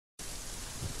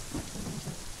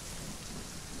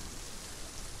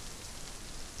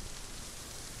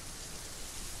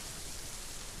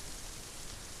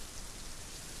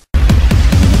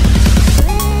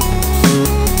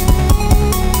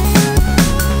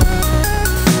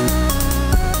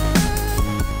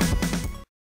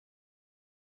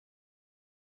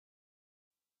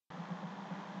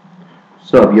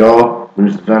What's up, y'all?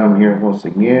 Lose the Venom here once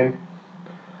again.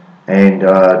 And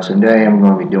today I'm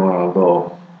going to be doing a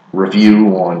little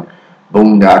review on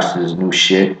Boondocks' new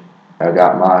shit. I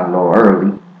got mine a little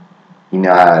early. You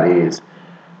know how it is.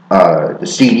 The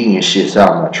CD and shit's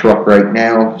out in my truck right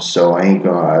now, so I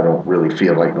don't really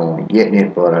feel like going and getting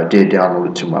it, but I did download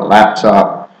it to my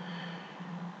laptop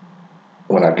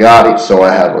when I got it, so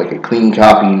I have like a clean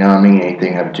copy, you know what I mean?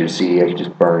 Anything happened to the CD, I can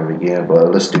just burn it again,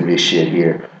 but let's do this shit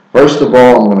here. First of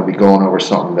all, I'm going to be going over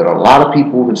something that a lot of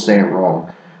people have been saying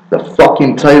wrong. The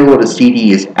fucking title of the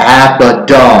CD is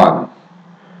ABADDON,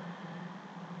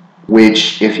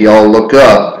 which, if y'all look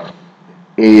up,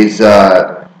 is,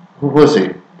 what was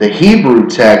it? The Hebrew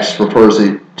text refers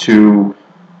it to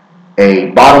a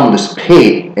bottomless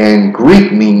pit, and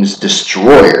Greek means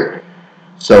destroyer.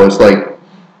 So it's like,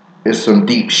 there's some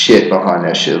deep shit behind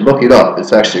that shit. Look it up.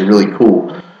 It's actually really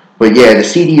cool. But yeah, the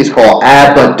CD is called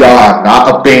ABADDON,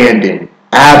 not Abandon.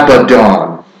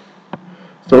 ABADDON.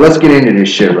 So let's get into this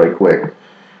shit right quick.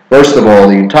 First of all,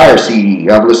 the entire CD,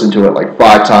 I've listened to it like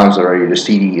 5 times already. The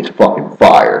CD is fucking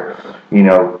fire. You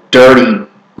know, Dirty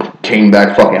came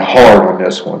back fucking hard on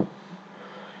this one.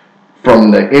 From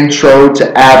the intro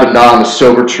to ABADDON, the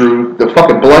Silver Truth, the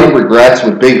fucking Bloody Regrets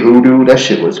with Big Hoodoo, that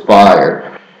shit was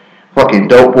fire. Fucking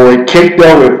Dope Boy. Kicked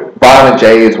Out with Violent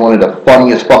J is one of the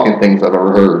funniest fucking things I've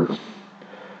ever heard.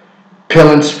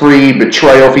 Pillin' Spree,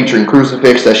 Betrayal featuring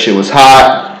Crucifix, that shit was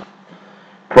hot.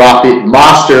 Prophet,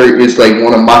 Monster is like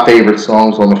one of my favorite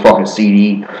songs on the fucking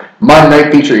CD. Monday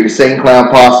Night featuring Insane Clown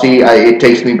Posse, it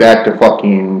takes me back to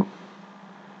fucking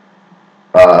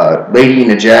Lady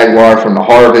and the Jaguar from The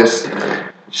Harvest.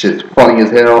 Shit's funny as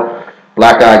hell.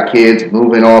 Black Eyed Kids,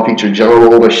 Moving On featuring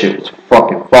Juggalos, that shit was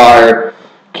fucking fire.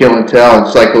 Kill and Tell and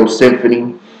Psycho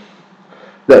Symphony.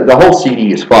 The whole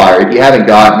CD is fire. If you haven't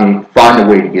gotten it, find a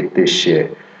way to get this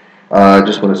shit.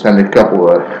 Just want to send a couple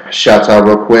of shouts out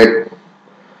real quick.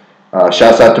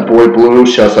 Shouts out to Boy Blue.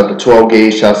 Shouts out to 12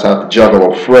 Gauge. Shouts out to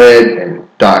Juggalo Fred and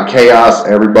Don Chaos.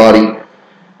 Everybody.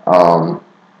 Another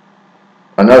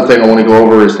thing I want to go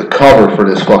over is the cover for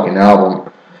this fucking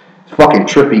album. It's fucking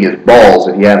trippy as balls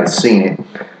if you haven't seen it.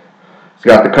 It's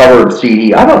got the cover of the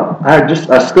CD.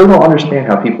 I still don't understand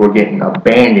how people are getting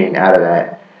Abandoned out of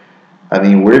that. I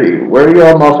mean, where do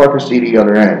y'all motherfuckers see the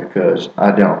other end? Because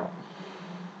I don't.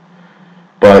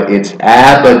 But it's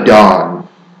ABADDON.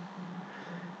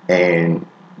 And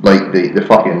like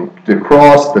the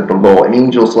cross that the little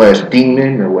angel /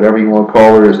 demon or whatever you want to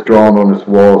call her is drawn on this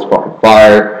wall is fucking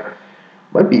fire.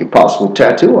 Might be a possible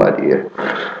tattoo idea.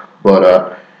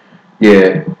 But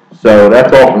yeah. So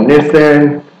that's all from this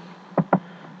end.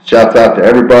 Shouts out to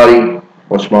everybody.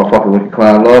 Much motherfucking Wicked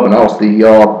Clown love, and I'll see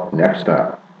y'all next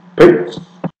time. Peace.